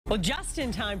Well, just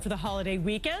in time for the holiday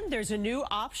weekend, there's a new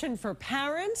option for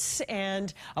parents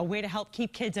and a way to help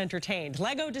keep kids entertained.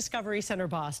 Lego Discovery Center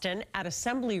Boston at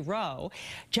Assembly Row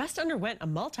just underwent a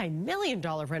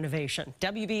multi-million-dollar renovation.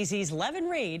 WBZ's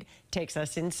Levan Reid takes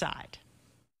us inside.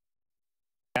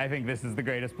 I think this is the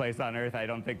greatest place on earth. I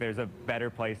don't think there's a better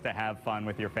place to have fun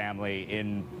with your family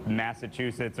in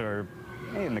Massachusetts or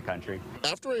in the country.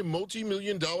 After a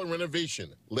multi-million-dollar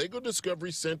renovation, Lego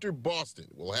Discovery Center Boston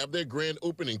will have their grand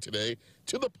opening today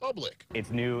to the public. It's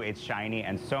new, it's shiny,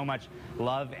 and so much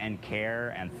love and care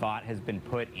and thought has been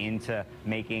put into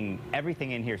making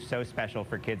everything in here so special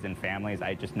for kids and families.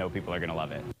 I just know people are going to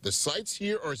love it. The sights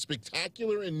here are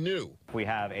spectacular and new. We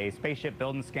have a spaceship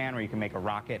build and scan where you can make a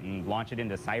rocket and launch it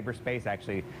into cyberspace,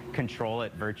 actually control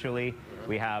it virtually.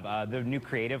 We have the new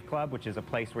Creative Club, which is a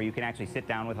place where you can actually sit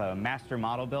down with a master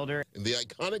model builder. And the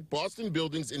iconic Boston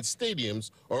buildings and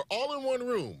stadiums are all in one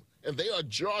room, and they are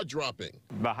jaw-dropping.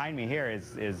 Behind me here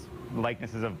is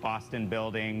likenesses of Boston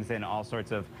buildings and all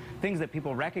sorts of things that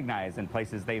people recognize in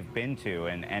places they've been to,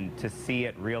 and to see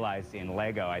it realized in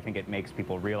Lego, I think it makes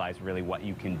people realize really what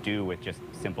you can do with just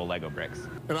simple Lego bricks.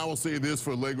 And I will say this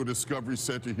for Lego Discovery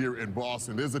Center here in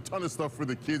Boston, there's a ton of stuff for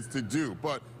the kids to do,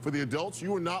 but for the adults,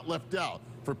 you are not left out.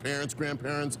 For parents,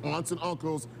 grandparents, aunts, and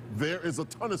uncles, there is a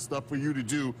ton of stuff for you to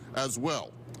do as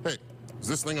well. Hey, is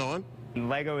this thing on?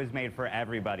 Lego is made for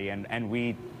everybody, and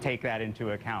we take that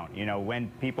into account. You know, when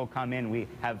people come in, we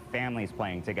have families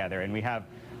playing together, and we have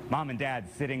mom and dad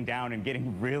sitting down and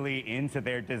getting really into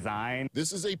their design.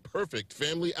 This is a perfect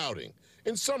family outing.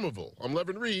 In Somerville, I'm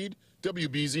Levan Reid,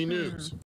 WBZ News.